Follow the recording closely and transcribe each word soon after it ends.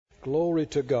Glory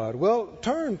to God. Well,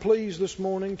 turn please this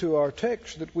morning to our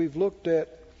text that we've looked at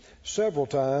several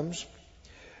times.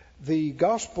 The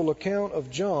Gospel account of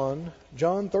John,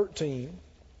 John 13.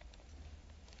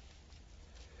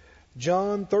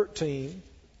 John 13.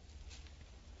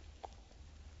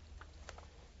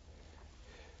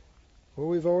 Well,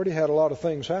 we've already had a lot of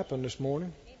things happen this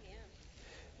morning. Amen.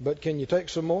 But can you take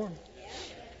some more? Yeah.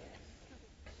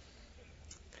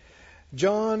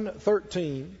 John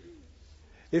 13.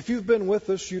 If you've been with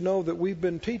us, you know that we've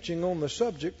been teaching on the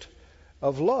subject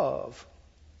of love,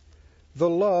 the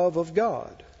love of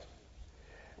God.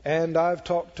 And I've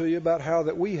talked to you about how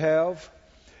that we have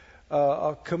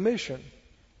a commission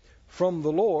from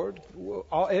the Lord.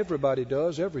 Everybody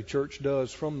does, every church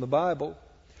does from the Bible.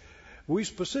 We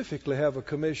specifically have a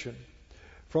commission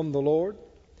from the Lord.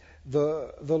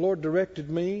 The Lord directed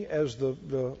me as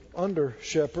the under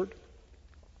shepherd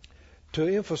to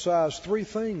emphasize three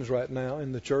things right now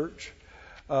in the church.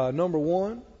 Number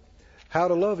one, how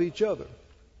to love each other.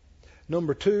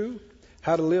 Number two,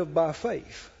 how to live by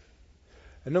faith.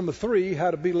 And number three,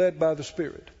 how to be led by the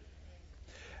Spirit.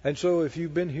 And so if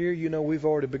you've been here, you know we've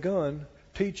already begun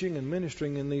teaching and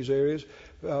ministering in these areas.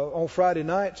 On Friday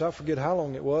nights, I forget how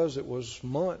long it was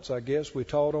months, I guess, we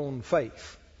taught on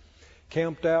faith.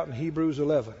 Camped out in Hebrews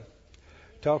 11.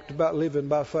 Talked about living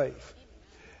by faith.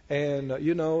 And,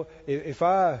 if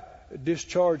I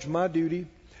discharge my duty,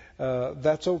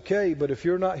 that's okay. But if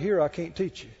you're not here, I can't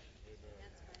teach you.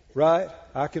 Right?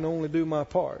 I can only do my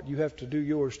part. You have to do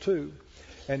yours too.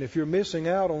 And if you're missing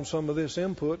out on some of this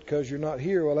input because you're not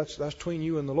here, well, that's between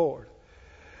you and the Lord.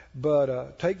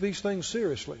 But take these things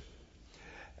seriously.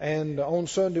 And on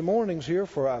Sunday mornings here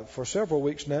for several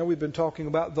weeks now, we've been talking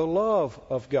about the love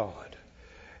of God.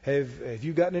 Have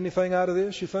you gotten anything out of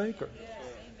this, you think? Or?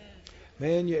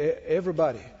 Man,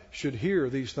 everybody should hear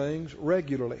these things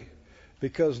regularly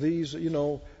because these,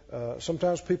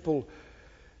 sometimes people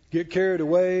get carried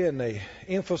away and they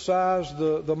emphasize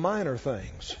the minor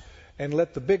things and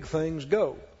let the big things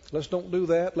go. Let's don't do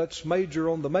that. Let's major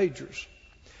on the majors.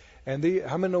 And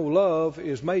how many know love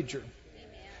is major?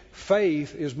 Amen.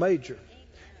 Faith is major. Amen.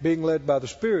 Being led by the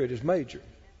Spirit is major.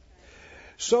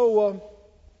 So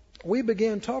we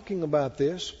began talking about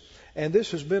this. And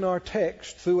this has been our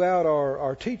text throughout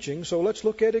our teaching. So let's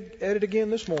look at it again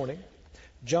this morning.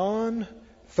 John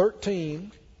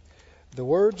 13, the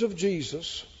words of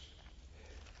Jesus,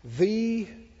 the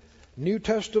New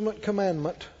Testament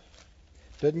commandment.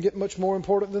 Doesn't get much more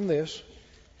important than this.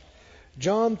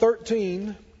 John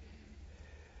 13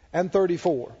 and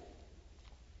 34.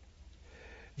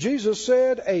 Jesus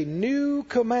said, "A new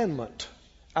commandment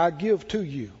I give to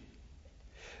you,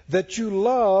 that you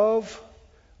love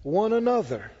one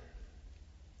another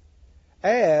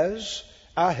as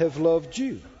I have loved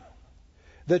you,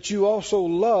 that you also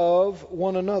love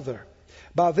one another.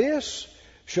 By this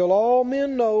shall all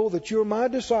men know that you are my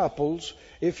disciples,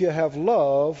 if you have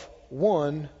love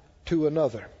one to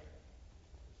another."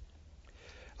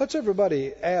 Let's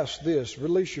everybody ask this,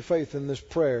 release your faith in this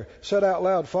prayer. Said out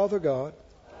loud, "Father God,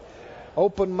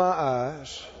 open my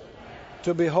eyes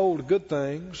to behold good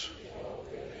things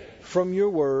from your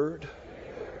word.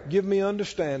 Give me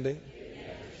understanding.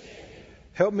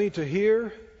 Help me to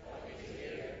hear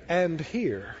and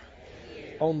hear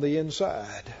on the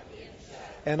inside.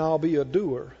 And I'll be a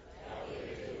doer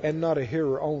and not a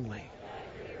hearer only."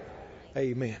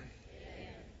 Amen.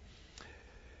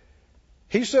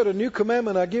 He said, "A new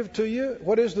commandment I give to you."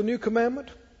 What is the new commandment?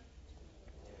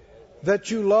 That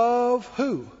you love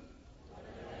who?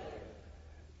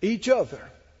 Each other.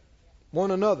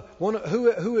 One another.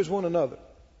 Who is one another?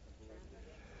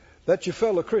 That's your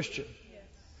fellow Christian.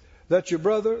 That's your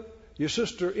brother, your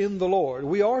sister in the Lord.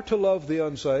 We are to love the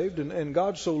unsaved, and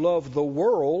God so loved the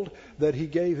world that He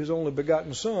gave His only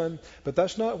begotten Son. But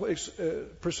that's not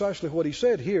precisely what He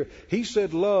said here. He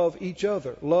said love each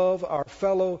other. Love our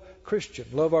fellow Christian.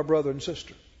 Love our brother and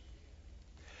sister.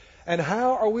 And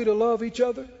how are we to love each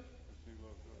other?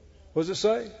 What does it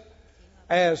say?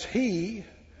 As He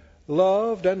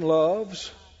loved and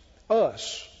loves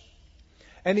us.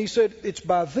 And He said, it's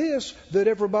by this that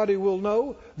everybody will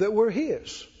know that we're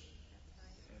His.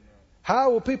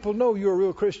 How will people know you're a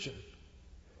real Christian?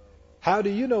 How do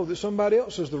you know that somebody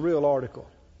else is the real article?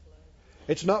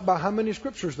 It's not by how many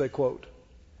scriptures they quote.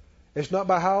 It's not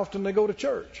by how often they go to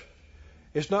church.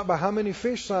 It's not by how many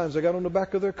fish signs they got on the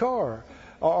back of their car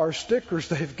or stickers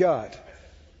they've got.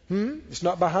 It's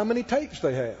not by how many tapes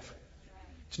they have.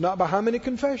 It's not by how many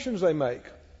confessions they make.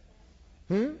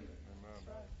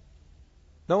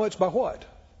 No, it's by what?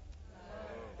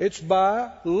 It's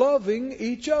by loving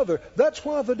each other. That's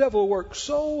why the devil works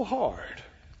so hard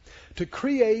to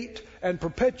create and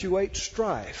perpetuate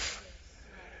strife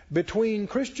between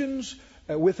Christians,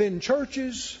 within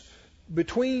churches,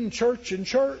 between church and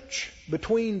church,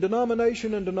 between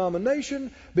denomination and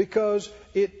denomination, because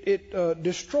it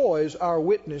destroys our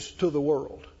witness to the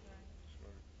world.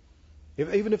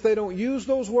 Even if they don't use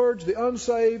those words, the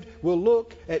unsaved will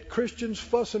look at Christians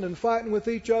fussing and fighting with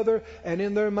each other, and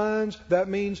in their minds, that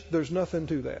means there's nothing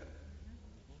to that.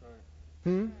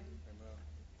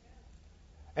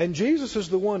 And Jesus is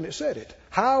the one that said it.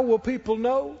 How will people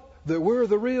know that we're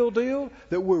the real deal,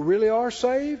 that we really are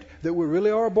saved, that we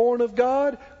really are born of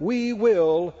God? We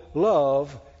will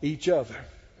love each other,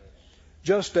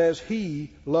 just as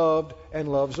He loved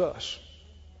and loves us.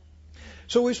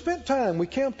 So we spent time, we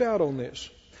camped out on this,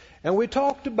 and we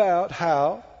talked about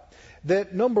how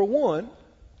that, number one,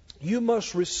 you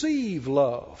must receive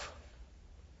love.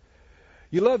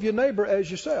 You love your neighbor as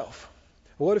yourself.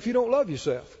 What if you don't love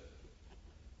yourself?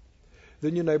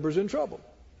 Then your neighbor's in trouble.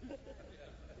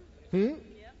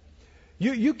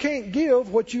 You can't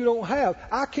give what you don't have.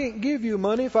 I can't give you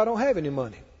money if I don't have any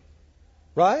money.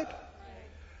 Right?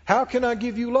 How can I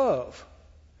give you love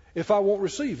if I won't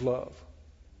receive love?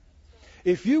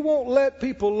 If you won't let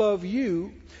people love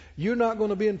you, you're not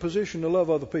going to be in position to love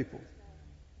other people.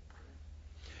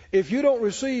 If you don't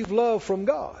receive love from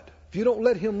God, if you don't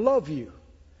let Him love you,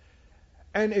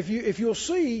 and if you'll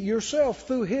see yourself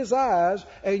through His eyes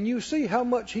and you see how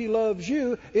much He loves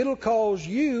you, it'll cause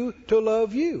you to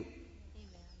love you.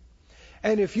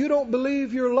 And if you don't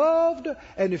believe you're loved,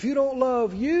 and if you don't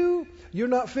love you, you're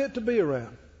not fit to be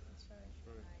around.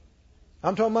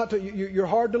 I'm talking about you're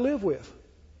hard to live with.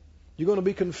 You're going to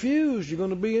be confused. You're going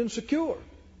to be insecure.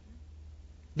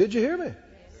 Did you hear me?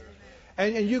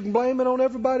 And you can blame it on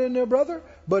everybody and their brother,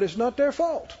 but it's not their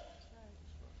fault.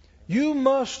 You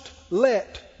must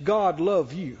let God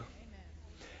love you.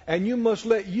 And you must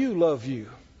let you love you.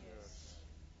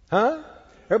 Huh?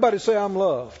 Everybody say, I'm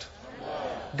loved.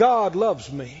 God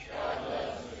loves me.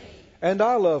 And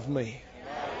I love me.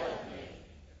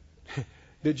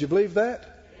 Did you believe that?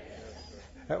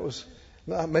 That was,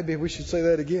 maybe we should say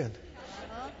that again.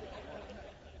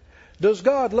 Does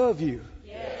God love you?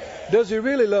 Yes. Does He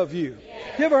really love you?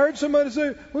 Yes. You ever heard somebody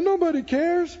say, well, nobody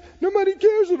cares. Nobody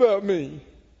cares about me.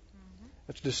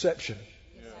 That's deception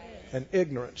and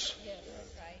ignorance.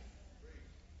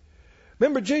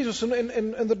 Remember Jesus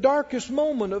in the darkest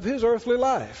moment of His earthly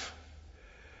life.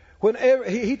 When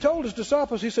He told His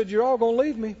disciples, He said, you're all going to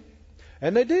leave me.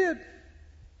 And they did.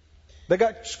 They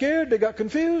got scared. They got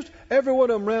confused. Every one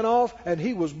of them ran off, and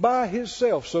He was by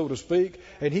Himself, so to speak.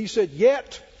 And He said,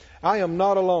 yet I am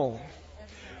not alone,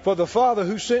 for the Father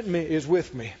who sent me is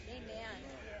with me.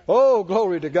 Oh,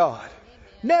 glory to God.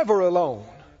 Never alone.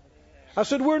 I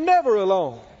said, we're never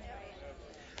alone.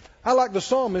 I like the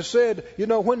psalmist said,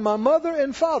 when my mother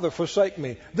and father forsake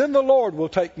me, then the Lord will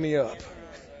take me up.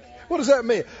 What does that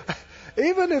mean?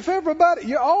 Even if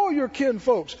everybody, all your kin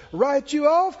folks write you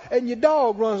off, and your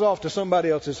dog runs off to somebody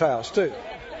else's house too.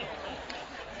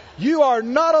 You are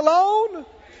not alone,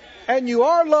 and you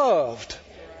are loved.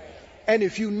 And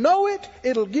if you know it,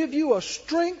 it'll give you a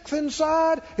strength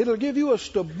inside. It'll give you a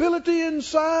stability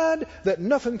inside that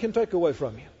nothing can take away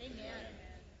from you. Amen.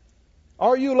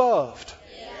 Are you loved?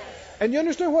 Yes. And you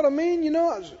understand what I mean?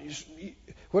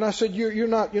 When I said you're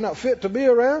not fit to be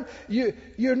around,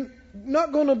 you're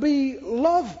not going to be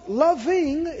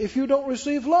loving if you don't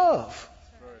receive love.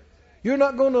 You're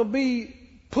not going to be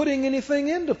putting anything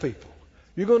into people.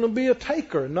 You're going to be a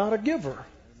taker, not a giver.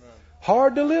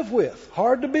 Hard to live with,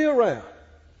 hard to be around.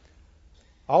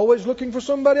 Always looking for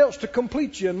somebody else to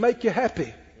complete you and make you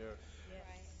happy.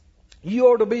 You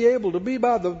ought to be able to be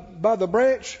by the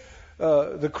branch,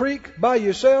 the creek, by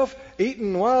yourself,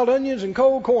 eating wild onions and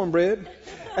cold cornbread,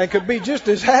 and could be just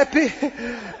as happy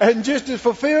and just as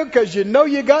fulfilled because you know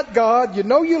you got God, you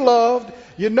know you're loved,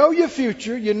 you know your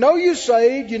future, you know you're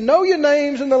saved, you know your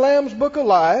name's in the Lamb's Book of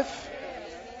Life.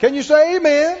 Can you say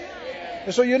amen?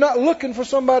 And so you're not looking for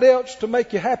somebody else to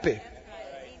make you happy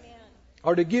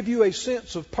or to give you a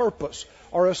sense of purpose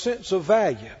or a sense of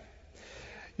value.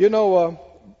 I know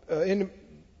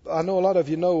a lot of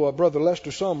you know Brother Lester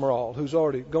Sumrall, who's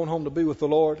already gone home to be with the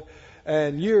Lord.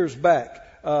 And years back,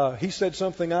 he said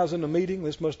something. I was in a meeting.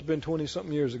 This must have been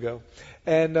 20-something years ago.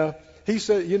 And he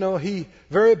said, he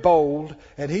very bold,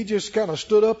 and he just kind of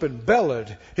stood up and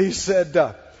bellowed. He said,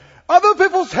 other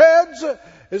people's heads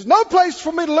is no place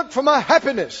for me to look for my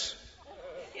happiness.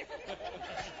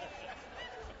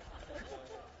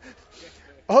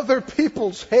 Other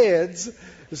people's heads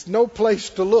is no place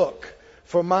to look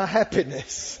for my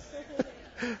happiness.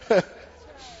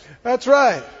 That's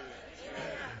right.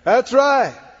 That's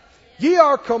right. ye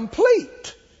are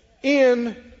complete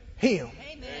in Him.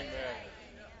 Amen.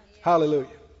 Hallelujah.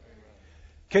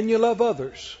 Can you love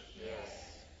others?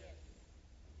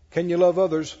 Can you love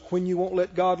others when you won't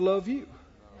let God love you?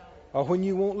 Or when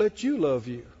you won't let you love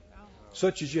you?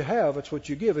 Such as you have, that's what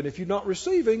you give. And if you're not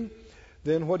receiving,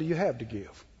 then what do you have to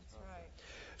give?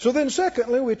 So then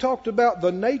secondly, we talked about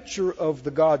the nature of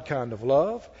the God kind of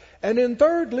love. And then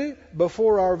thirdly,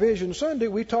 before our Vision Sunday,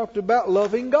 we talked about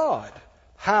loving God.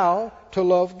 How to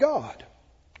love God.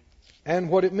 And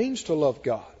what it means to love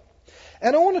God.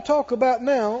 And I want to talk about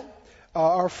now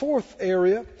our fourth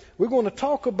area. We're going to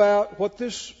talk about what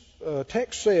this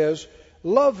text says,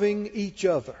 loving each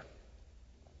other.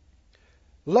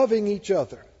 Loving each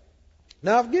other.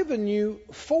 Now I've given you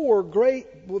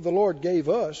the Lord gave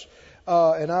us,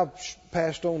 and I've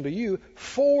passed on to you,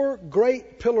 4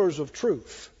 great pillars of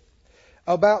truth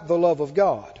about the love of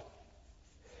God.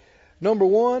 Number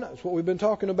 1, that's what we've been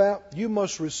talking about. You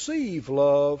must receive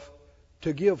love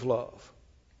to give love.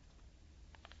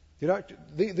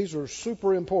 These are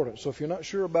super important. So if you're not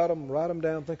sure about them, write them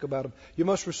down, think about them. You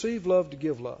must receive love to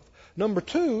give love. Number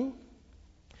 2,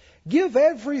 give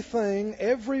everything,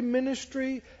 every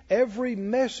ministry, every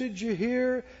message you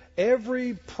hear,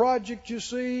 every project you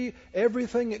see,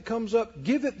 everything that comes up,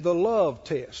 give it the love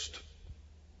test.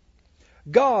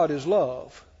 God is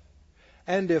love.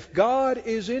 And if God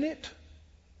is in it,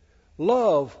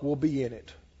 love will be in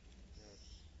it.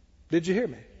 Did you hear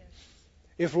me?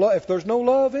 If there's no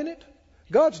love in it,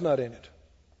 God's not in it.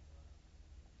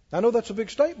 I know that's a big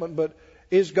statement, but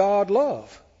is God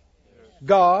love?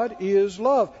 God is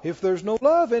love. If there's no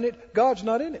love in it, God's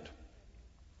not in it.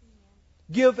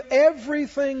 Give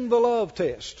everything the love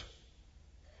test.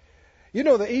 You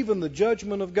know that even the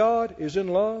judgment of God is in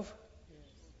love?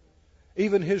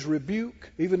 Even His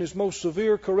rebuke, even His most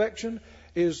severe correction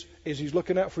is He's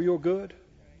looking out for your good?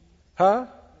 Huh?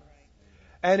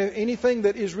 And anything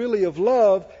that is really of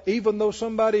love, even though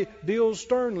somebody deals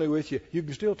sternly with you, you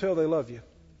can still tell they love you.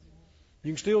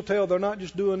 You can still tell they're not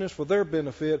just doing this for their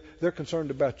benefit, they're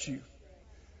concerned about you.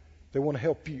 They want to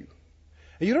help you.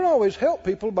 And you don't always help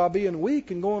people by being weak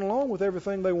and going along with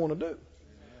everything they want to do.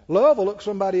 Love will look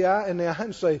somebody in the eye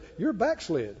and say, you're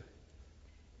backslid.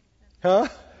 Huh?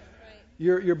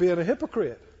 You're being a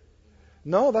hypocrite.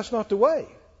 No, that's not the way.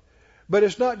 But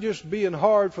it's not just being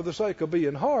hard for the sake of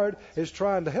being hard. It's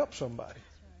trying to help somebody.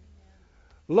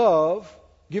 Love,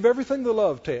 give everything the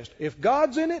love test. If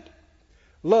God's in it,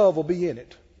 love will be in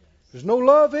it. If there's no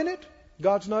love in it,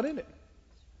 God's not in it.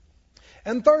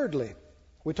 And thirdly,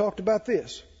 we talked about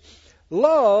this.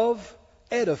 Love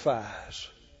edifies.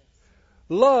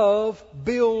 Love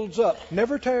builds up,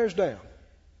 never tears down.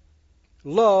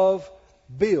 Love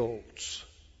builds,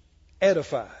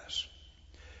 edifies.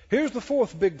 Here's the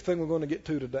fourth big thing we're going to get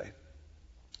to today.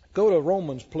 Go to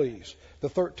Romans, please, the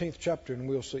 13th chapter, and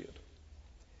we'll see it.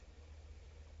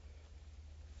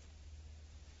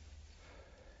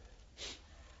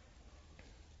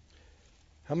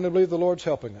 How many believe the Lord's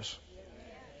helping us?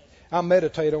 I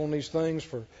meditate on these things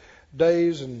for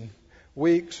days and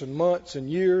weeks and months and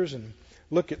years and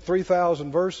look at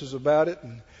 3,000 verses about it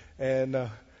and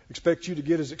expect you to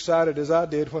get as excited as I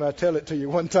did when I tell it to you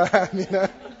one time, you know.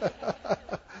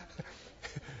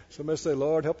 Somebody say,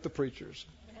 Lord, help the preachers.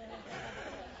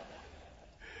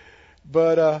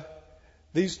 But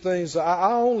these things,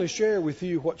 I only share with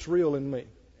you what's real in me.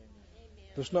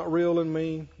 If it's not real in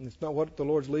me, and it's not what the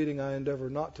Lord's leading, I endeavor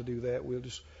not to do that.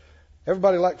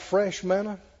 Everybody like fresh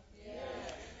manna?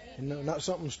 And not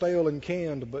something stale and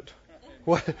canned, but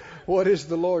what is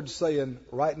the Lord saying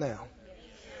right now?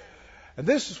 And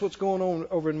this is what's going on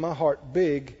over in my heart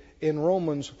big in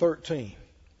Romans 13.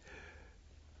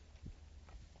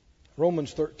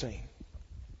 Romans 13.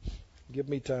 Give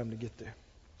me time to get there.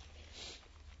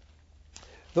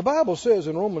 The Bible says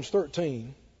in Romans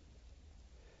 13,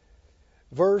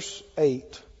 verse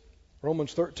 8,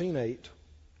 Romans 13:8,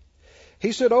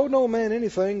 He said, owe no man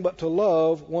anything but to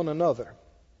love one another.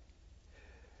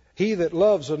 He that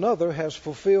loves another has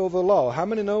fulfilled the law. How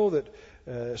many know that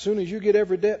as soon as you get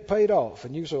every debt paid off,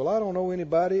 and you say, well, I don't owe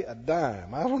anybody a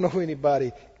dime. I don't owe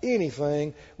anybody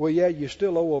anything. Well, yeah, you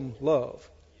still owe them love.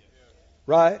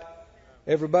 Right?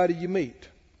 Everybody you meet,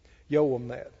 you owe them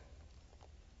that.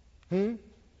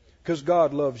 Because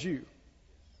God loves you.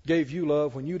 Gave you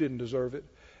love when you didn't deserve it.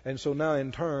 And so now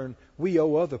in turn, we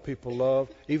owe other people love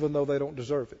even though they don't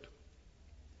deserve it.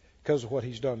 Because of what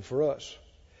He's done for us.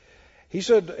 He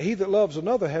said, he that loves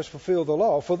another has fulfilled the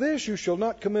law. For this you shall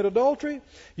not commit adultery,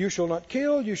 you shall not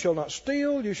kill, you shall not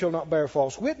steal, you shall not bear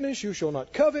false witness, you shall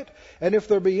not covet. And if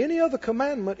there be any other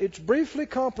commandment, it's briefly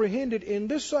comprehended in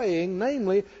this saying,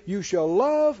 namely, you shall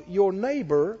love your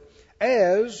neighbor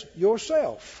as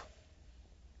yourself.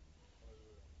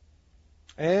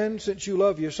 And since you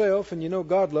love yourself and you know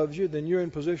God loves you, then you're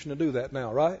in position to do that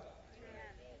now, right?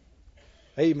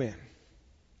 Amen.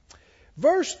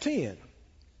 Verse 10.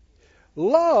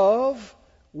 Love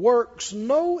works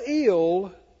no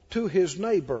ill to his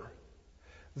neighbor.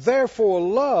 Therefore,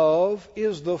 love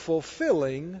is the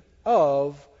fulfilling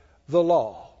of the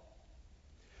law.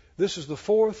 This is the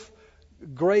fourth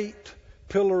great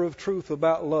pillar of truth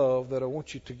about love that I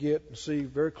want you to get and see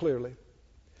very clearly.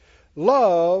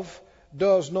 Love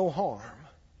does no harm.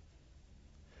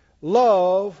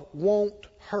 Love won't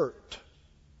hurt.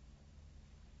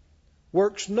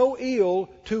 Works no ill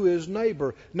to his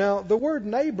neighbor. Now, the word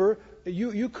neighbor,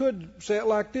 you could say it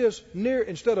like this. Near,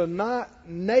 instead of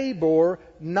neighbor,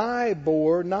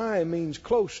 nigh means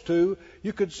close to.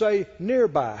 You could say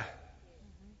nearby.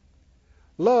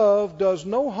 Love does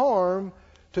no harm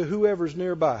to whoever's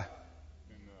nearby.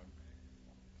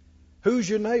 Who's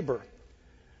your neighbor?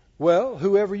 Well,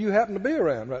 whoever you happen to be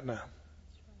around right now.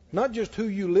 Not just who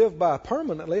you live by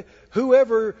permanently,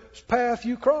 whoever's path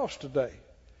you cross today.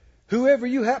 Whoever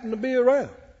you happen to be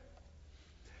around.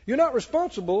 You're not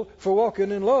responsible for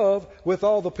walking in love with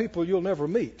all the people you'll never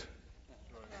meet.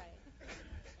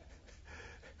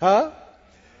 Huh?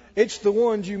 It's the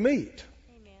ones you meet.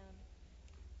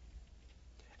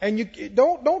 And you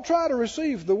don't try to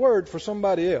receive the word for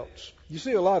somebody else. You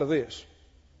see a lot of this.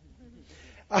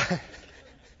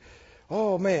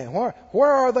 Oh man,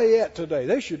 where are they at today?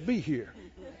 They should be here.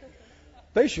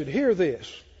 They should hear this.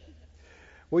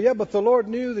 Well, yeah, but the Lord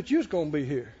knew that you was going to be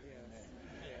here.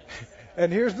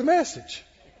 And here's the message.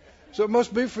 So it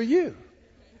must be for you.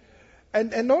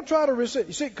 And don't try to receive.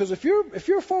 You see, because if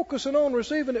you're focusing on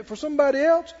receiving it for somebody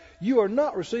else, you are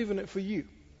not receiving it for you.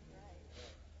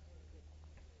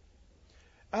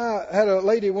 I had a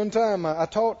lady one time, I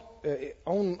taught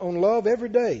on love every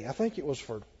day. I think it was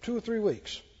for 2 or 3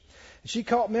 weeks. She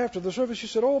called me after the service. She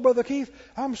said, "Oh, Brother Keith,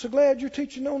 I'm so glad you're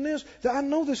teaching on this. I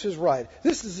know this is right.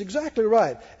 This is exactly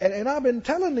right. And I've been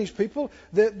telling these people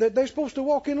that they're supposed to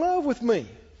walk in love with me.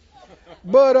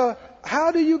 But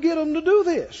how do you get them to do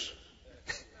this?"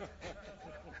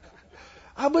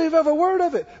 I believe every word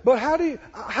of it. But how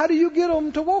do you get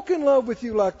them to walk in love with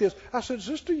you like this? I said,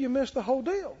 "Sister, you missed the whole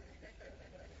deal.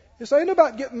 This ain't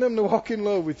about getting them to walk in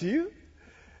love with you.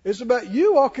 It's about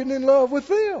you walking in love with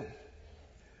them."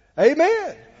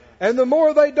 Amen. And the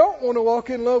more they don't want to walk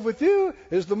in love with you,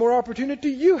 is the more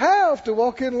opportunity you have to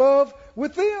walk in love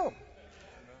with them.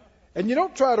 And you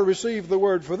don't try to receive the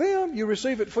word for them, you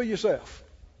receive it for yourself.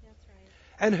 That's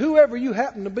right. And whoever you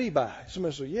happen to be by.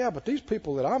 Somebody says, "Yeah, but these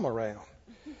people that I'm around."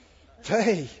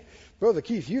 Hey, Brother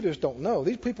Keith, you just don't know.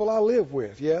 These people I live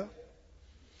with, yeah.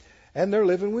 And they're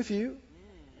living with you.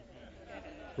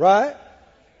 Right?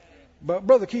 But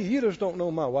Brother Keith, you just don't know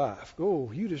my wife.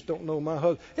 Oh, you just don't know my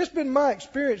husband. It's been my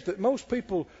experience that most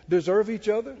people deserve each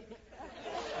other.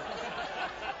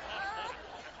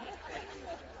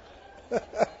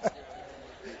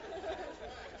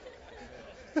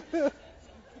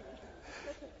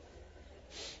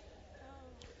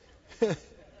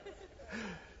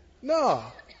 No.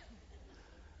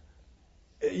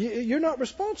 You're not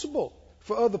responsible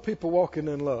for other people walking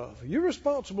in love. You're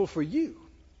responsible for you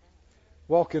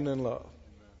walking in love.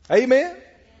 Amen?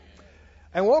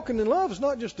 And walking in love is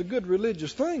not just a good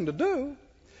religious thing to do.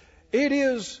 It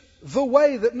is the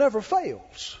way that never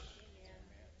fails.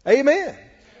 Amen?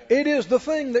 It is the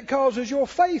thing that causes your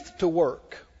faith to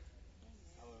work.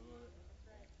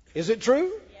 Is it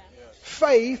true?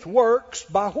 Faith works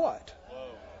by what?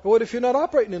 What if you're not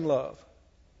operating in love?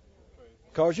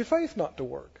 Cause your faith not to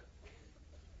work.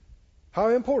 How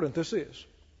important this is.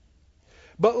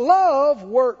 But love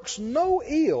works no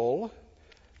ill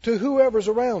to whoever's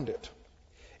around it.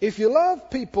 If you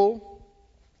love people,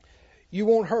 you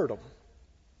won't hurt them.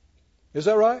 Is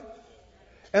that right?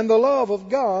 And the love of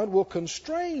God will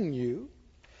constrain you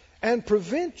and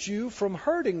prevent you from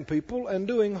hurting people and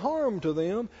doing harm to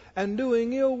them and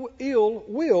doing ill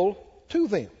will to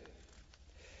them.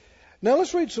 Now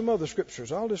let's read some other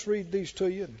scriptures. I'll just read these to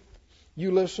you. And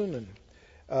you listen, and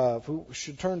if we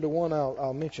should turn to one,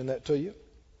 I'll mention that to you.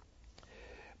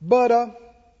 But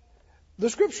the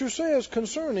scripture says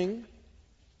concerning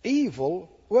evil,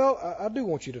 well, I do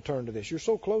want you to turn to this. You're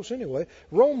so close anyway.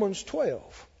 Romans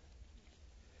 12.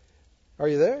 Are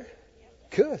you there?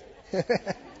 Good.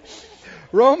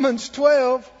 Romans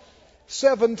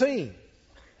 12:17.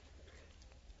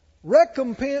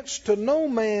 recompense to no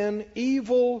man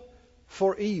evil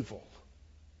for evil.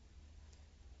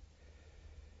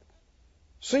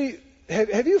 See,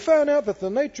 have you found out that the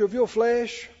nature of your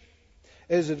flesh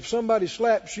is that if somebody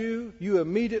slaps you, you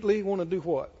immediately want to do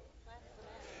what?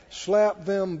 Slap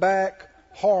them back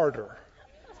harder.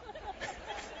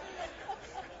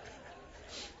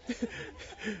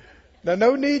 Now,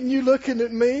 no need in you looking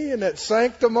at me in that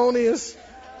sanctimonious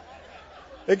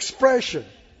expression.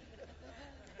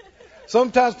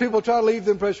 Sometimes people try to leave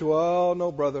the impression, well,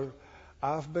 no, brother,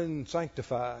 I've been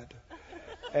sanctified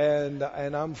and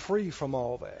I'm free from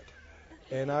all that.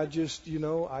 And I just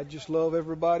love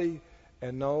everybody.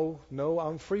 And no,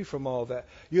 I'm free from all that.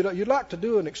 You'd like to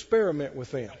do an experiment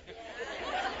with them.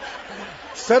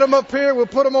 Set them up here, we'll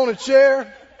put them on a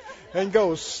chair and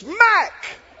go smack.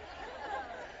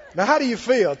 Now, how do you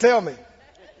feel? Tell me.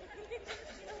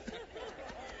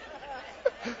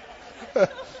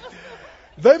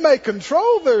 They may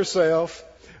control themselves,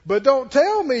 but don't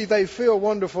tell me they feel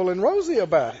wonderful and rosy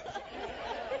about it.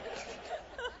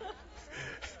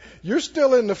 You're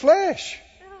still in the flesh.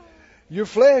 Your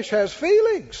flesh has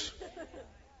feelings.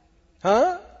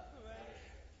 Huh?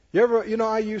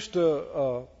 I used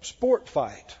to sport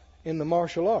fight in the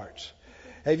martial arts.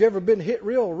 Have you ever been hit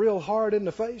real hard in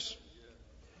the face?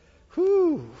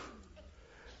 Whew.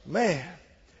 Man.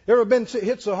 You ever been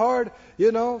hit so hard,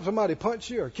 somebody punch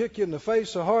you or kick you in the face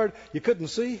so hard you couldn't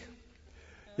see?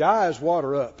 Your eyes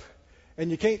water up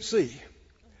and you can't see.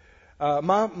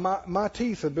 My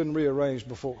teeth have been rearranged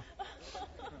before.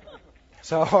 That's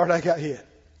how hard I got hit.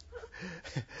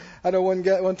 I know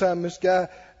one time this guy,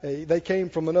 they came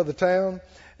from another town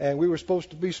and we were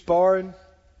supposed to be sparring,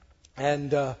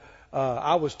 and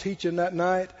I was teaching that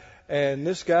night, and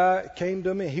this guy came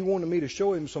to me. He wanted me to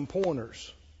show him some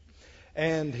pointers.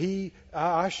 And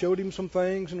I showed him some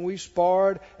things, and we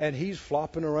sparred, and he's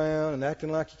flopping around and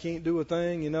acting like he can't do a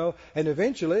thing, And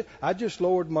eventually, I just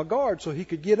lowered my guard so he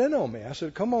could get in on me. I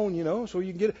said, come on, so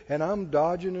you can get it. And I'm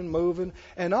dodging and moving,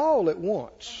 and all at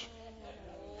once,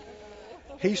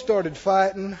 he started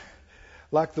fighting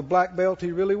like the black belt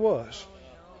he really was.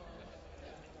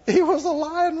 He was a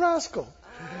lying rascal.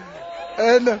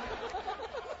 And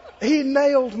he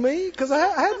nailed me, because I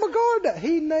had my guard down.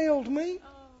 He nailed me.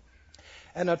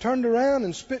 And I turned around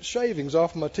and spit shavings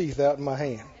off my teeth out in my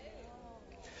hand.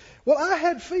 Well, I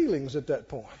had feelings at that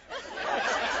point.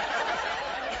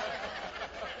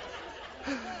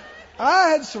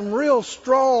 I had some real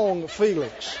strong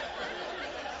feelings.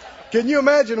 Can you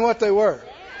imagine what they were?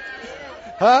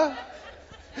 Huh?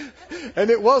 And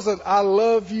it wasn't, I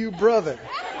love you, brother.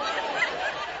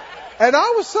 And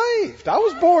I was saved. I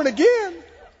was born again.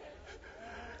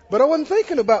 But I wasn't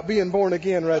thinking about being born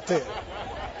again right then.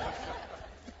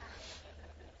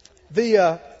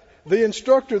 The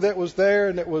instructor that was there,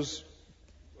 and it was,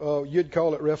 you'd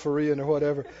call it refereeing or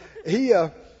whatever, he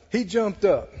jumped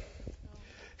up.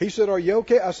 He said, are you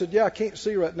okay? I said, yeah, I can't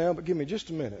see right now, but give me just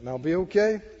a minute and I'll be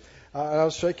okay. I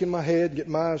was shaking my head,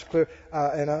 getting my eyes clear.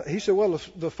 He said, well,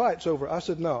 the fight's over. I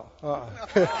said, no.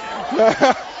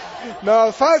 No,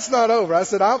 the fight's not over. I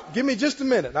said, give me just a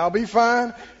minute and I'll be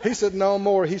fine. He said, no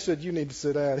more. He said, you need to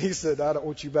sit down. He said, I don't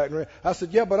want you back in the ring. I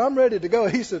said, yeah, but I'm ready to go.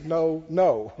 He said, no.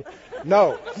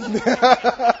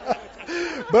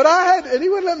 But and he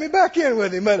wouldn't let me back in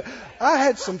with him, but I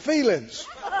had some feelings.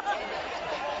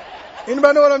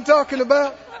 Anybody know what I'm talking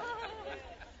about?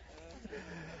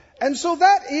 And so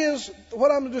that is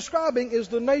what I'm describing is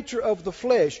the nature of the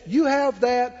flesh. You have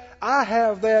that. I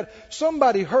have that.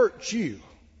 Somebody hurts you.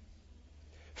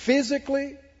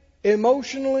 Physically,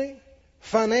 emotionally,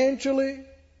 financially,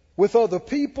 with other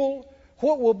people.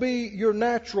 What will be your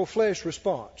natural flesh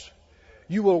response?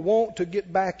 You will want to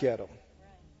get back at them.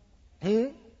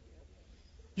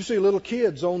 You see little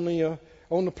kids on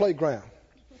the playground.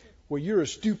 Well, you're a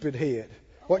stupid head.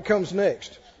 What comes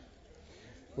next?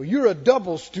 Well, you're a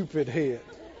double stupid head.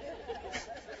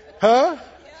 Huh?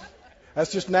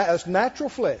 That's just that's natural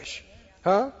flesh.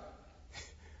 Huh?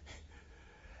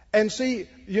 And see,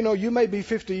 you may be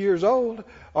 50 years old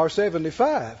or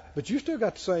 75, but you still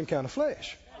got the same kind of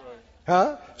flesh.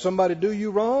 Huh? Somebody do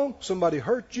you wrong, somebody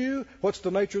hurt you. What's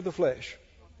the nature of the flesh?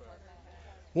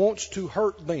 Wants to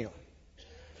hurt them.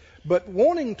 But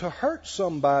wanting to hurt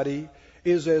somebody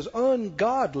is as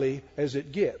ungodly as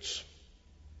it gets.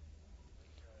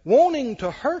 Wanting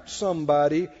to hurt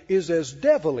somebody is as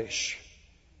devilish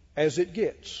as it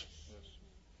gets.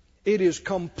 It is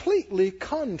completely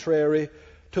contrary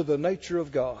to the nature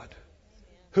of God,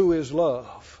 who is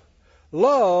love.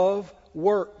 Love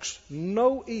works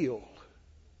no ill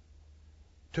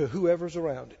to whoever's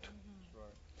around it.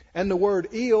 And the word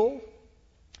ill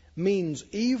means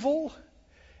evil,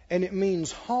 and it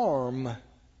means harm,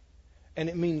 and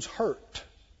it means hurt.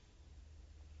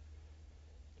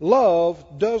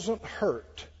 Love doesn't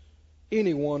hurt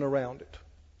anyone around it.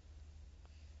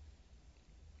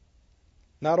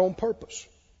 Not on purpose.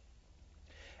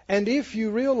 And if you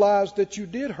realize that you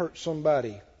did hurt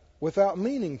somebody without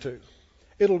meaning to,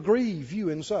 it'll grieve you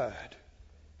inside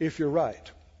if you're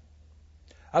right.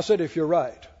 I said if you're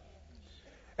right.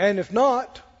 And if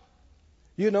not,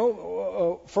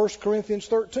 1 Corinthians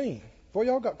 13. Boy,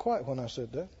 y'all got quiet when I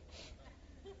said that.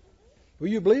 Well,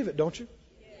 you believe it, don't you?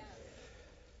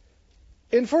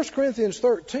 In 1 Corinthians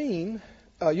 13,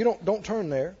 don't turn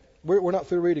there. We're not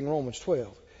through reading Romans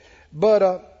 12.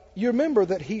 But you remember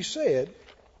that he said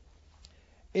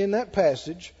in that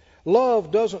passage,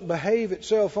 love doesn't behave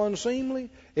itself unseemly.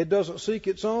 It doesn't seek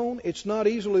its own. It's not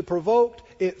easily provoked.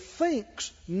 It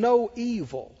thinks no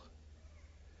evil.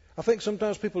 I think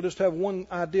sometimes people just have one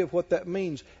idea of what that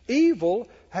means. Evil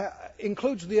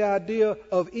includes the idea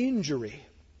of injury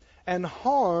and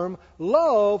harm.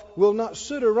 Love will not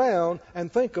sit around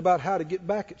and think about how to get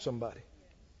back at somebody.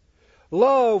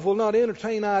 Love will not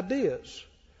entertain ideas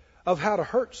of how to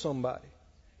hurt somebody.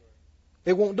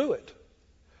 It won't do it.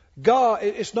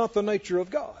 It's not the nature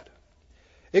of God.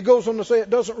 It goes on to say it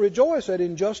doesn't rejoice at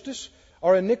injustice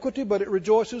or iniquity, but it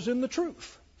rejoices in the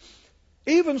truth.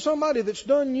 Even somebody that's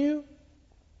done you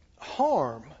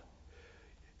harm,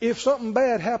 if something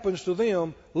bad happens to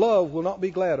them, love will not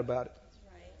be glad about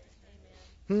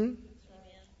it.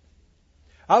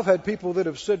 I've had people that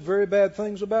have said very bad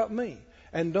things about me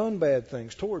and done bad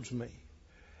things towards me.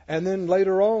 And then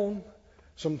later on,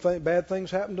 some bad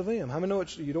things happen to them. How many know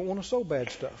you don't want to sow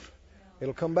bad stuff?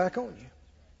 It'll come back on you.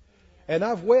 And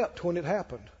I've wept when it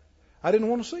happened. I didn't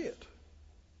want to see it.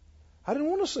 I didn't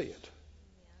want to see it.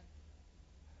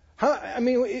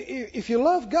 If you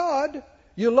love God,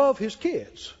 you love His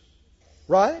kids.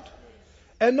 Right?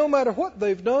 And no matter what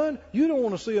they've done, you don't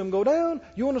want to see them go down.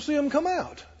 You want to see them come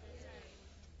out.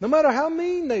 No matter how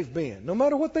mean they've been, no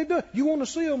matter what they've done, you want to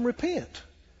see them repent,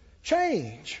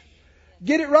 change,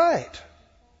 get it right.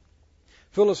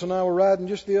 Phyllis and I were riding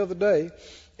just the other day,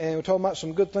 and we were talking about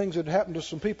some good things that had happened to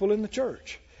some people in the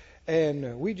church.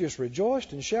 And we just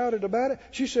rejoiced and shouted about it.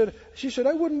 She said,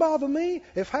 it wouldn't bother me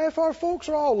if half our folks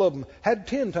or all of them had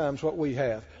 10 times what we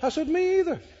have. I said, me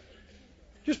either.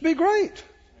 Just be great.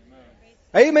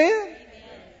 Amen. Amen.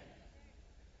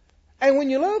 And when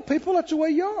you love people, that's the way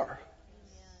you are.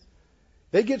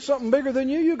 They get something bigger than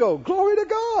you, you go, glory to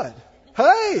God.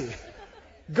 Hey,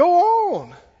 go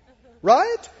on.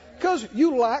 Right? Because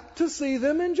you like to see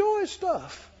them enjoy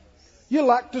stuff. You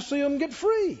like to see them get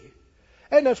free.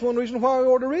 And that's one reason why we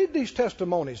ought to read these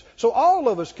testimonies. So all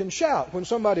of us can shout when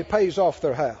somebody pays off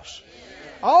their house.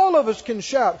 All of us can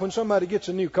shout when somebody gets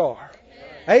a new car.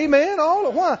 Amen.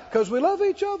 Why? Because we love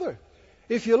each other.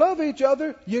 If you love each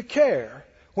other, you care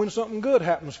when something good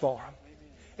happens for them.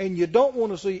 And you don't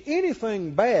want to see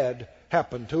anything bad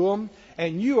happen to them.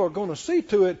 And you are going to see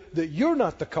to it that you're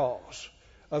not the cause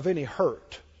of any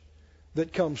hurt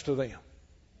that comes to them.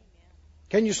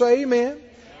 Can you say amen?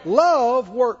 Love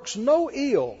works no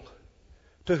ill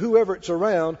to whoever it's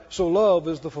around, so love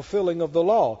is the fulfilling of the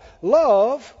law.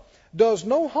 Love does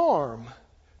no harm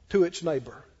to its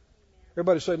neighbor.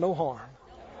 Everybody say no harm,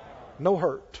 no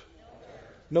hurt,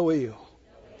 no ill.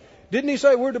 Didn't he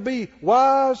say we're to be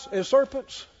wise as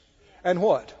serpents and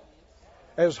what?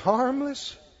 As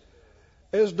harmless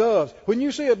as doves. When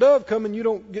you see a dove coming, you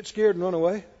don't get scared and run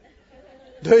away,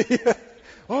 do you?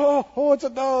 Oh, it's a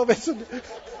dove.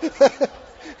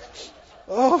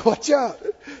 Oh, watch out.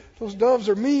 Those doves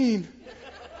are mean.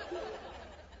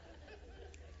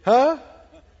 Huh?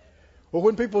 Well,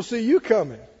 when people see you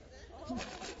coming,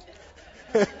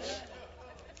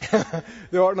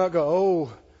 they ought not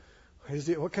go,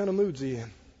 what kind of mood's he in?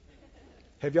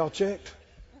 Have y'all checked?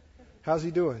 How's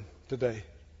he doing today?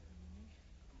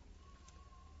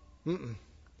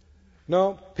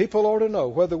 No, people ought to know.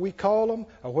 Whether we call them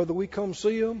or whether we come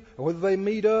see them or whether they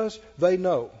meet us, they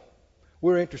know.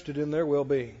 We're interested in their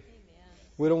well-being. Amen.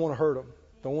 We don't want to hurt them.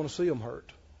 Don't want to see them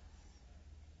hurt.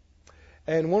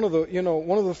 And one of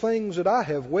the things that I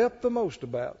have wept the most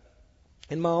about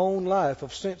in my own life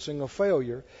of sensing a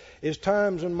failure is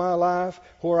times in my life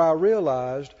where I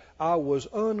realized I was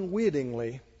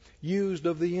unwittingly used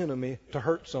of the enemy to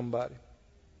hurt somebody.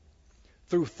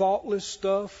 Through thoughtless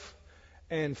stuff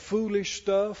and foolish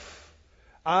stuff,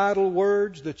 idle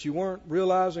words that you weren't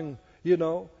realizing,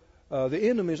 the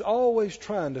enemy is always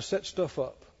trying to set stuff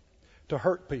up to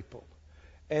hurt people.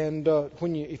 And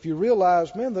if you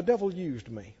realize, man, the devil used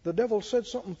me. The devil said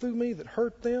something through me that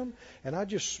hurt them, and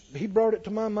he brought it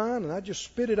to my mind, and I just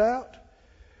spit it out.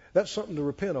 That's something to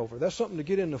repent over. That's something to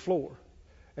get in the floor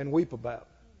and weep about.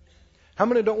 How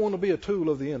many don't want to be a tool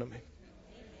of the enemy?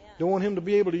 Don't want him to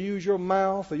be able to use your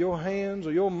mouth or your hands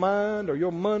or your mind or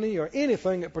your money or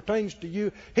anything that pertains to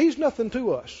you. He's nothing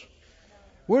to us.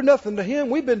 We're nothing to him.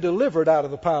 We've been delivered out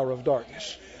of the power of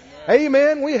darkness.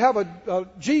 Amen. We have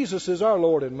Jesus is our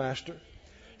Lord and Master.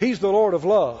 He's the Lord of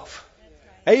love.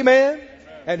 Amen.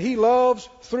 And he loves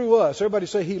through us. Everybody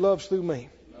say, he loves through me.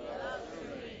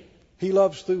 He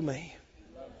loves through me.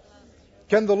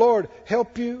 Can the Lord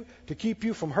help you to keep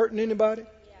you from hurting anybody?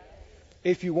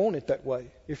 If you want it that way,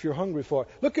 if you're hungry for it.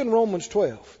 Look in Romans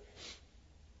 12.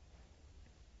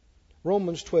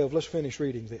 Romans 12. Let's finish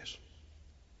reading this.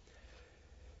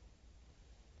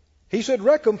 He said,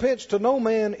 recompense to no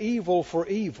man evil for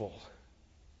evil.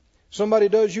 Somebody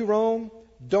does you wrong,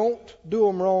 don't do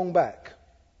them wrong back.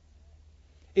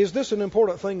 Is this an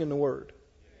important thing in the Word?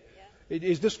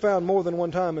 Is this found more than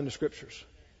one time in the Scriptures?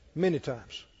 Many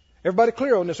times. Everybody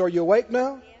clear on this? Are you awake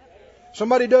now?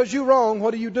 Somebody does you wrong,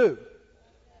 what do?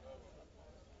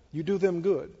 You do them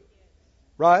good.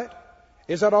 Right?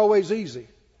 Is that always easy?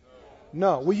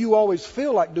 No. Will you always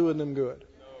feel like doing them good?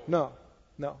 No.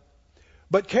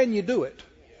 But can you do it?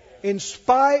 In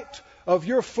spite of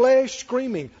your flesh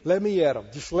screaming, let me at them.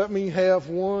 Just let me have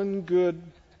one good.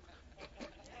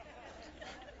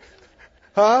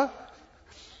 Huh?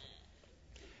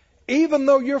 Even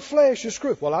though your flesh is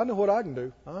screwed. Well, I know what I can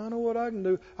do.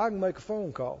 I can make a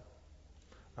phone call.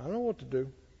 I know what to do.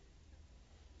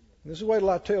 This is the way till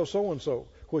I tell so-and-so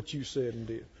what you said and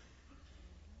did.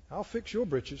 I'll fix your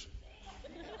britches.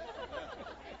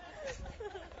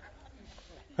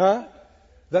 Huh?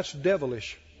 That's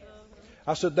devilish.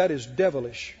 I said that is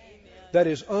devilish. That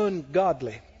is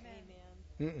ungodly.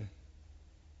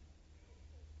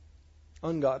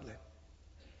 Ungodly.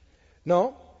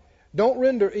 No, don't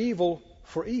render evil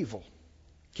for evil.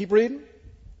 Keep reading.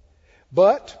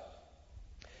 But,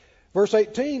 verse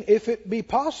 18, if it be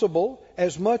possible,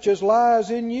 as much as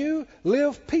lies in you,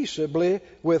 live peaceably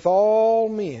with all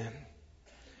men.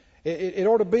 It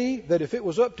ought to be that if it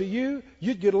was up to you,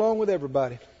 you'd get along with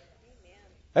everybody.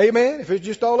 Amen. If it's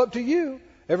just all up to you,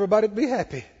 everybody'd be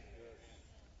happy.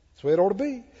 That's the way it ought to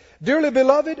be. Dearly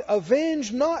beloved,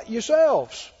 avenge not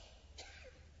yourselves.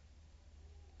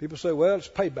 People say, well, it's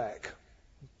payback.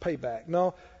 Payback.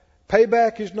 No,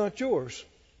 payback is not yours.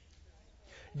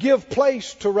 Give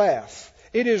place to wrath.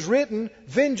 It is written,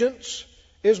 vengeance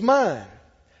is mine.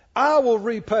 I will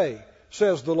repay,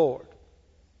 says the Lord.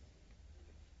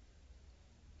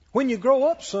 When you grow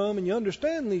up some and you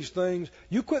understand these things,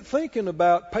 you quit thinking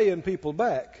about paying people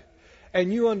back.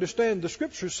 And you understand the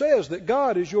Scripture says that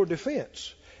God is your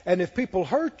defense. And if people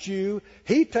hurt you,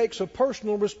 He takes a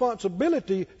personal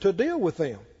responsibility to deal with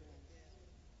them.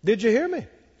 Did you hear me?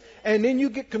 And then you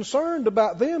get concerned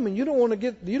about them and you don't want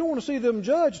to see them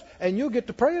judged, and you'll get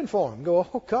to praying for them. Go,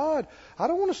 oh God, I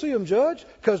don't want to see them judged,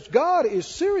 because God is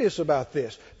serious about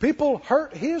this. People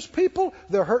hurt His people,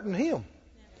 they're hurting Him.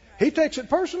 He takes it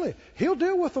personally. He'll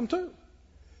deal with them too.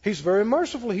 He's very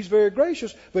merciful. He's very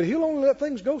gracious. But He'll only let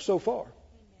things go so far.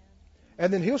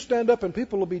 And then He'll stand up and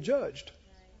people will be judged.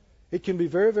 It can be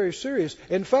very, very serious.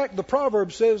 In fact, the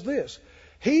proverb says this.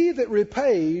 He that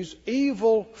repays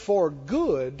evil for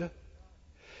good,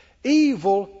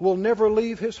 evil will never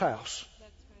leave his house.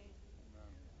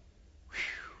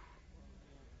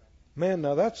 Man,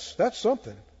 now that's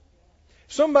something.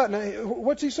 Somebody, now,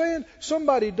 what's he saying?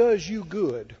 Somebody does you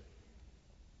good,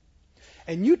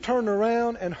 and you turn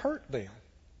around and hurt them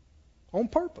on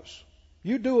purpose.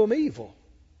 You do them evil.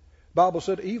 The Bible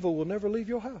said evil will never leave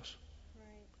your house.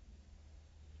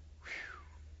 Right.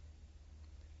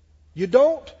 You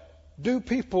don't do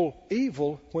people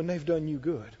evil when they've done you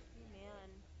good. Amen.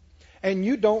 And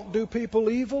you don't do people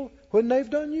evil when they've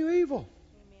done you evil.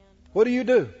 Amen. What do?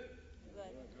 Good.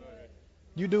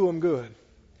 You do them good.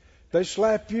 They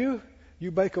slap you,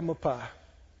 you bake them a pie.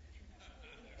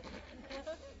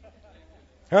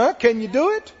 Huh? Can you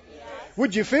do it? Yes.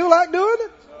 Would you feel like doing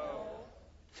it? No.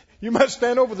 You might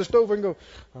stand over the stove and go,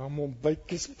 I'm going to bake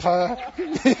this pie.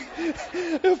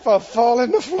 If I fall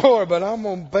in the floor, but I'm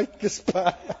going to bake this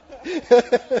pie.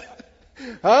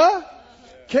 Huh?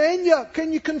 Can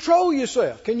you control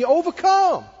yourself? Can you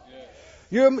overcome?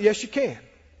 Yes, you can.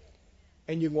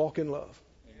 And you can walk in love.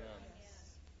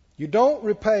 You don't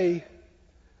repay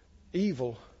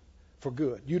evil for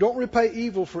good. You don't repay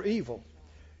evil for evil.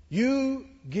 You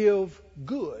give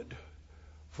good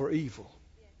for evil.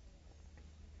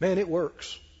 Man, it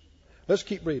works. Let's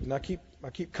keep reading. I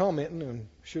keep commenting and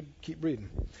should keep reading.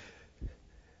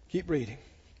 Keep reading.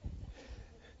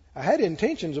 I had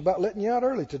intentions about letting you out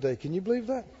early today. Can you believe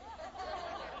that?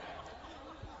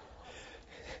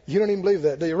 You don't even believe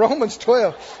that, do you? Romans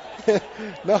 12.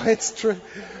 No, it's true.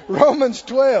 Romans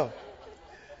 12.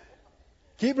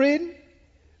 Keep reading.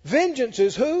 Vengeance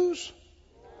is whose?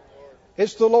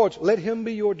 It's the Lord's. Let Him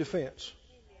be your defense.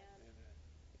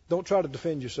 Don't try to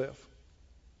defend yourself.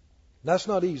 That's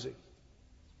not easy.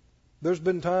 There's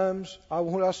been times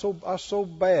I so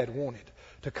bad wanted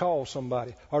to call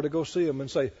somebody or to go see them and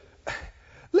say,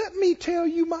 let me tell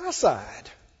you my side.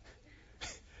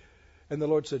 And the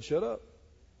Lord said, shut up.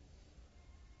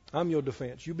 I'm your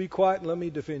defense. You be quiet and let me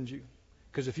defend you.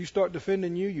 Because if you start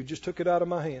defending you, you just took it out of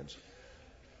my hands.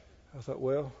 I thought,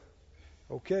 well,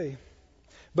 okay.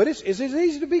 But is it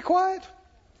easy to be quiet?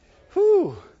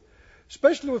 Whew.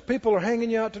 Especially if people are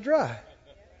hanging you out to dry.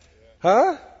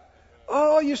 Huh?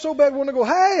 Oh, you so bad want to go,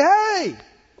 hey,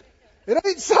 it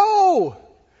ain't so.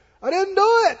 I didn't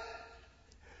do it.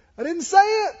 I didn't say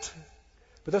it.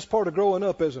 But that's part of growing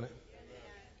up, isn't it?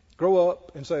 Grow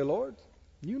up and say, Lord,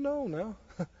 you know now.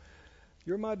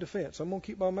 You're my defense. I'm going to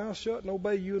keep my mouth shut and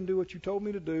obey you and do what you told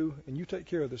me to do, and you take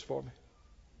care of this for me.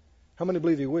 How many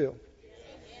believe He will?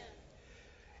 Amen.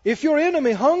 If your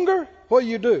enemy hunger, what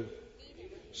do?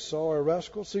 Sorry,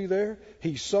 rascal. See there?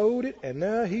 He sowed it, and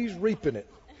now he's reaping it.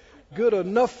 Good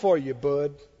enough for you,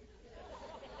 bud.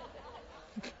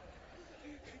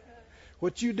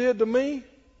 What you did to me,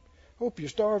 hope you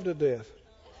starve to death.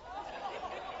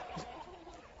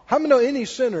 How many know any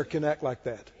sinner can act like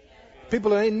that?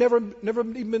 People that ain't never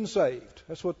even been saved.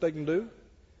 That's what they can do.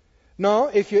 No,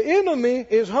 if your enemy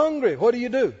is hungry, what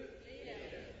do?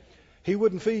 He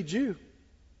wouldn't feed you.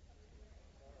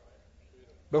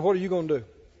 But what are you going to do?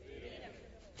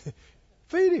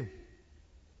 Feed him.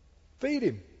 Feed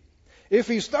him. If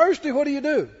he's thirsty, what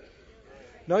do?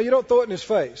 No, you don't throw it in his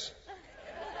face.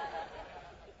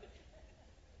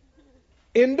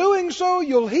 In doing so,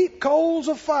 you'll heap coals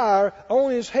of fire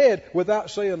on his head without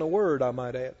saying a word, I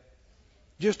might add.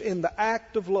 Just in the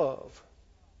act of love.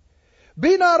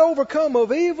 Be not overcome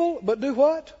of evil, but do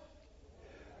what?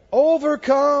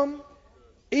 Overcome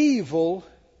evil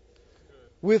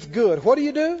with good. What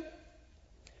do?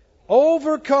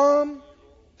 Overcome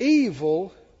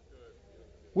evil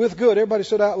with good. Everybody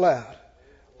said out loud.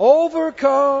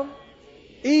 Overcome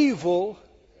evil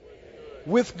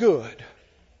with good.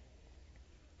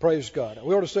 Praise God.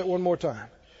 We ought to say it one more time.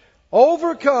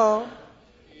 Overcome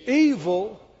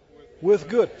evil with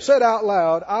good. Said out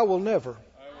loud, I will never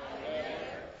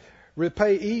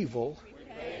repay evil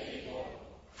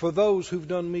for those who've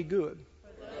done me good.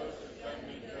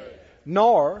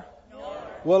 Nor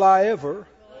will I ever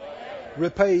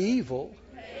repay evil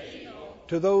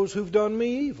to those who've done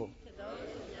me evil.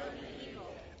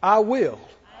 I will,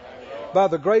 by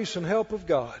the grace and help of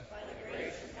God,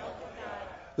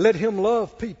 let Him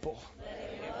love people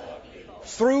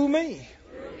through me.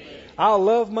 I'll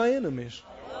love my enemies,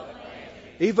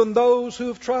 even those who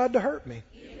have tried to hurt me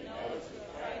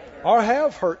or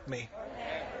have hurt me.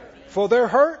 For their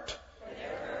hurt,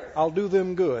 I'll do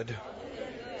them good.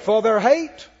 For their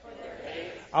hate,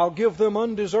 I'll give them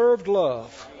undeserved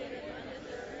love.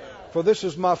 For this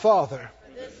is my Father,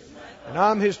 and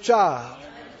I'm His child,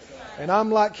 and I'm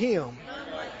like Him,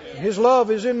 and His love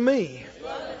is in me.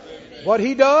 What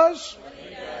He does,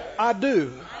 I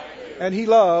do, and He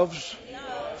loves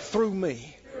through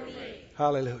me.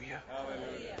 Hallelujah.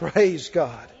 Praise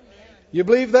God. You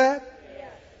believe that?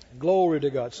 Glory to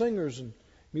God. Singers and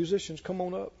musicians, come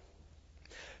on up.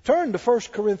 Turn to 1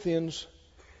 Corinthians,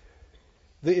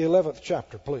 the 11th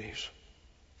chapter, please.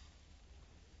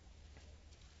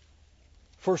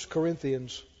 1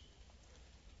 Corinthians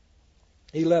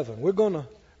 11. We're going to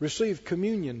receive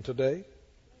communion today.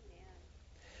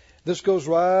 This goes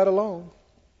right along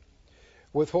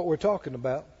with what we're talking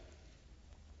about.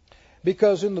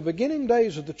 Because in the beginning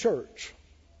days of the church,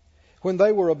 when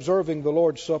they were observing the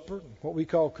Lord's Supper, what we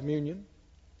call communion,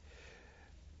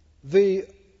 there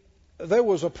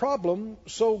was a problem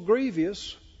so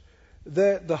grievous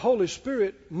that the Holy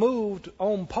Spirit moved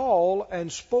on Paul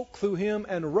and spoke through him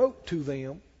and wrote to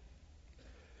them,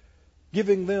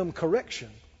 giving them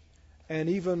correction and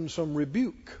even some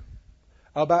rebuke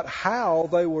about how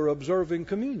they were observing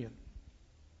communion.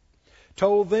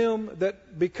 Told them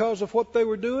that because of what they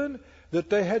were doing, that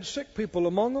they had sick people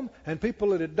among them and people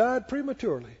that had died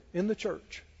prematurely in the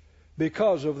church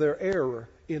because of their error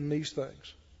in these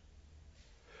things.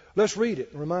 Let's read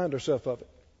it and remind ourselves of it.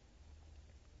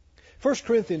 1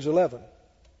 Corinthians 11,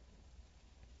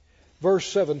 verse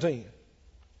 17.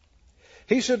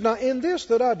 He said, now in this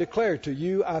that I declare to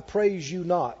you, I praise you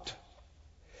not,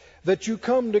 that you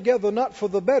come together not for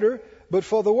the better, but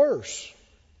for the worse.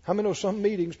 How many know some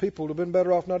meetings people would have been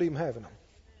better off not even having them?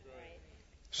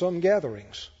 Some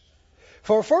gatherings.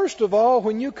 For first of all,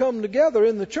 when you come together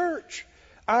in the church,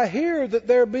 I hear that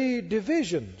there be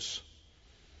divisions.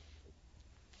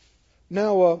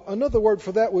 Now, another word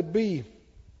for that would be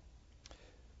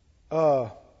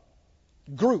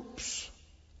groups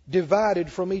divided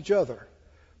from each other,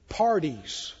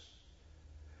 parties.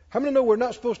 How many know we're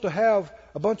not supposed to have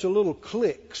a bunch of little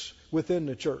cliques within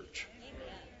the church?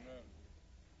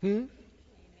 We're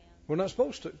not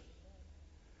supposed to.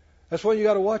 That's why you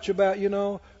got to watch about,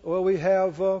 we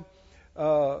have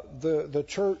the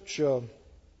church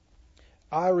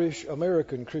Irish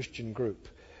American Christian group,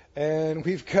 and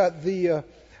we've got the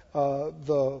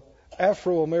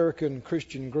Afro American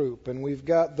Christian group, and we've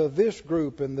got the this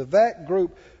group and the that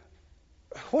group.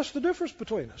 What's the difference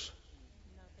between us?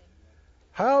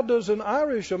 How does an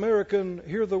Irish American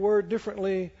hear the word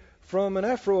differently from an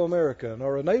Afro American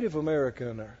or a Native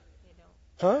American?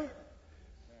 A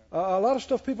lot of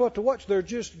stuff people have to watch. They're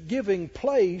just giving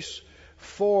place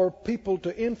for people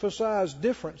to emphasize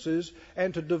differences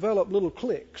and to develop little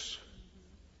cliques.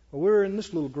 Well, we're in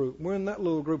this little group. We're in that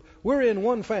little group. We're in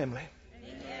one family.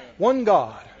 Amen. One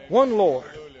God. One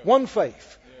Lord. One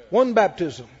faith. One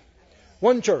baptism.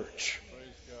 One church.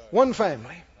 One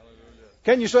family.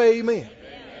 Can you say amen?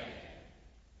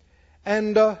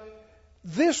 And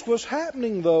this was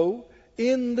happening, though,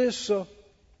 in this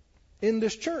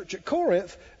church at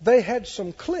Corinth. They had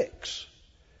some cliques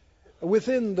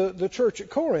within the church at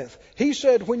Corinth. He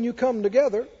said, when you come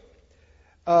together,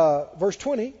 verse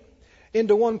 20,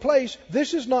 into one place,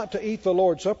 this is not to eat the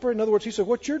Lord's Supper. In other words, he said,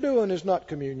 what you're doing is not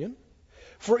communion.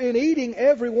 For in eating,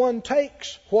 everyone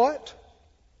takes what?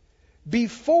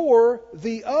 Before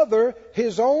the other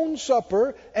his own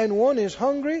supper, and one is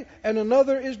hungry and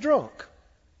another is drunk.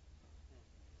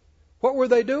 What were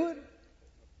they doing?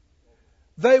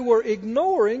 They were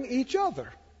ignoring each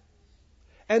other.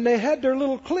 And they had their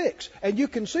little cliques. And you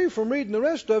can see from reading the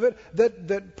rest of it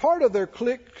that part of their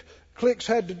cliques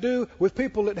had to do with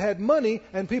people that had money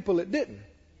and people that didn't.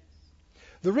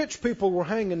 The rich people were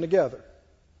hanging together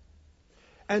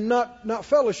and not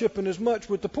fellowshipping as much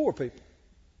with the poor people.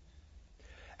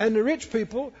 And the rich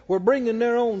people were bringing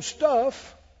their own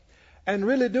stuff and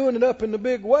really doing it up in the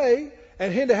big way.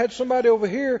 And here they had somebody over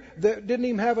here that didn't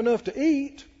even have enough to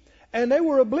eat. And they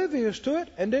were oblivious to it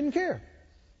and didn't care.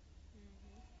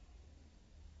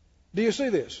 Do you see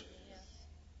this?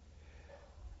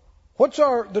 What's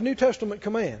the New Testament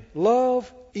command?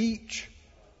 Love each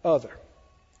other.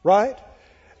 Right?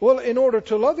 Well, in order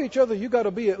to love each other, you got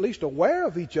to be at least aware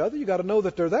of each other. You got to know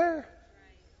that they're there.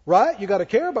 Right? You got to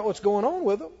care about what's going on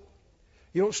with them.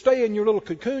 You don't stay in your little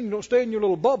cocoon. You don't stay in your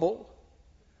little bubble.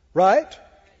 Right?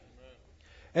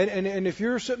 And if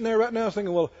you're sitting there right now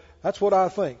thinking, well, that's what I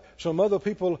think, some other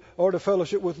people are to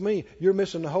fellowship with me, you're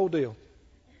missing the whole deal.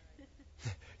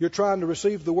 You're trying to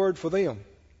receive the word for them.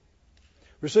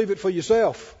 Receive it for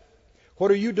yourself.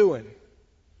 What are you doing?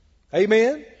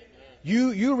 Amen?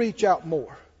 You reach out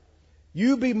more.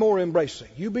 You be more embracing.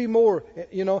 You be more,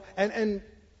 and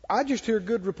I just hear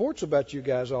good reports about you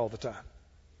guys all the time.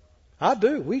 I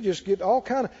do. We just get all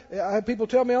kind of, I have people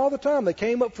tell me all the time, they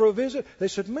came up for a visit, they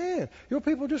said, man, your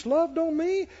people just loved on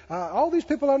me. All these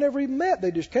people I never even met,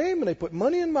 they just came and they put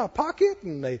money in my pocket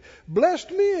and they blessed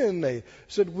me and they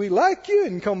said, we like you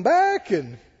and come back,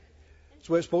 and that's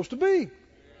the way it's supposed to be.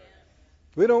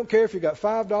 We don't care if you got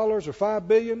 $5 or $5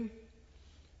 billion.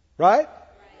 Right?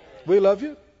 We love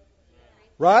you.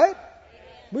 Right?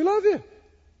 We love you.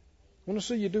 Want to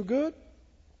see you do good?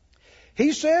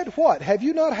 He said, what? Have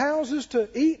you not houses to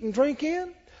eat and drink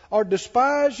in? Or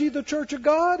despise ye the church of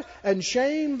God, and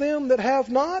shame them that have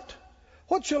not?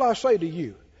 What shall I say to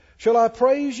you? Shall I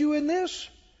praise you in this?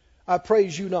 I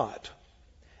praise you not.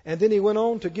 And then he went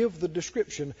on to give the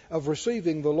description of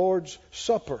receiving the Lord's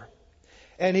Supper.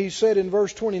 And he said in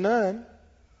verse 29,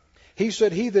 he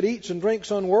said, he that eats and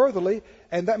drinks unworthily,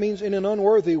 and that means in an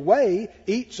unworthy way,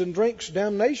 eats and drinks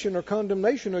damnation or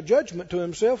condemnation or judgment to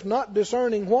himself, not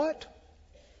discerning what?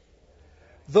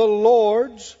 The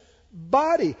Lord's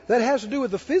body. That has to do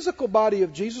with the physical body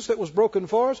of Jesus that was broken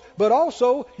for us, but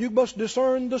also you must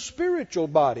discern the spiritual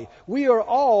body. We are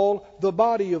all the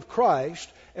body of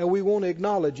Christ, and we want to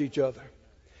acknowledge each other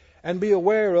and be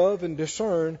aware of and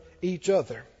discern each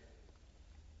other.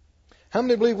 How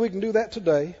many believe we can do that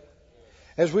today?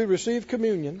 As we receive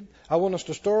communion, I want us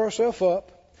to stir ourselves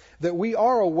up that we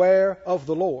are aware of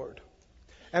the Lord.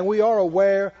 And we are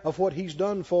aware of what He's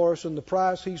done for us and the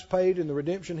price He's paid and the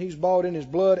redemption He's bought in His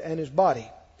blood and His body.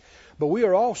 But we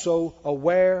are also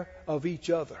aware of each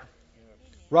other.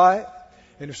 Right?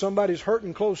 And if somebody's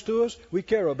hurting close to us, we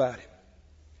care about him.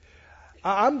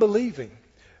 I'm believing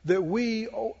that we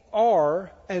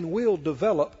are and will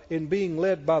develop in being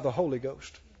led by the Holy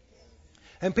Ghost.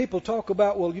 And people talk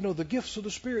about, well, you know, the gifts of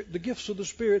the Spirit, the gifts of the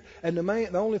Spirit. And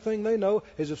the only thing they know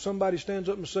is if somebody stands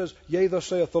up and says, yea, thus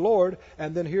saith the Lord,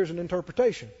 and then here's an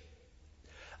interpretation.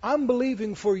 I'm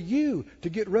believing for you to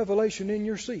get revelation in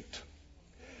your seat.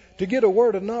 To get a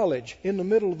word of knowledge in the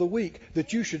middle of the week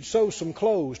that you should sew some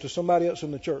clothes to somebody else in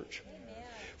the church.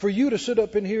 For you to sit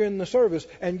up in here in the service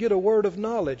and get a word of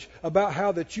knowledge about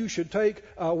how that you should take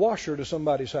a washer to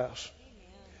somebody's house.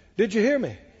 Did you hear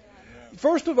me?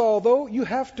 First of all, though, you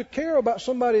have to care about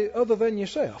somebody other than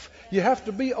yourself. You have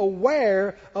to be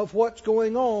aware of what's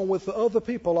going on with the other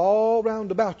people all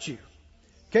round about you.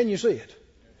 Can you see it?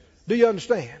 Do you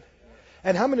understand?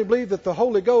 And how many believe that the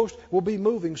Holy Ghost will be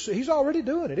moving? He's already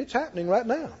doing it. It's happening right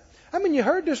now. I mean, you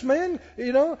heard this man,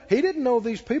 you know, he didn't know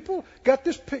these people, got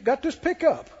this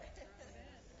pickup.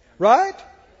 Right?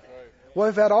 Well,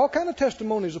 we've had all kind of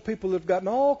testimonies of people that have gotten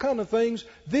all kind of things.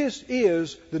 This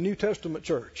is the New Testament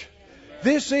church.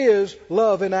 This is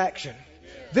love in action.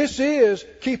 This is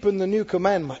keeping the new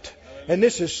commandment. And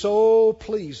this is so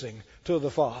pleasing to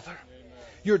the Father.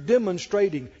 You're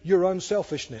demonstrating your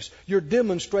unselfishness. You're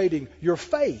demonstrating your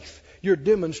faith. You're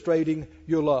demonstrating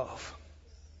your love.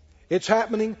 It's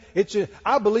happening.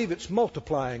 I believe it's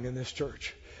multiplying in this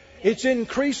church. It's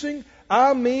increasing.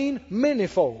 I mean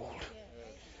manyfold.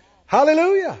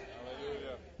 Hallelujah.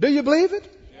 Do you believe it?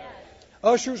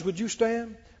 Ushers, would you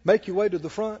stand? Make your way to the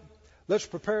front. Let's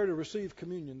prepare to receive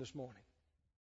communion this morning.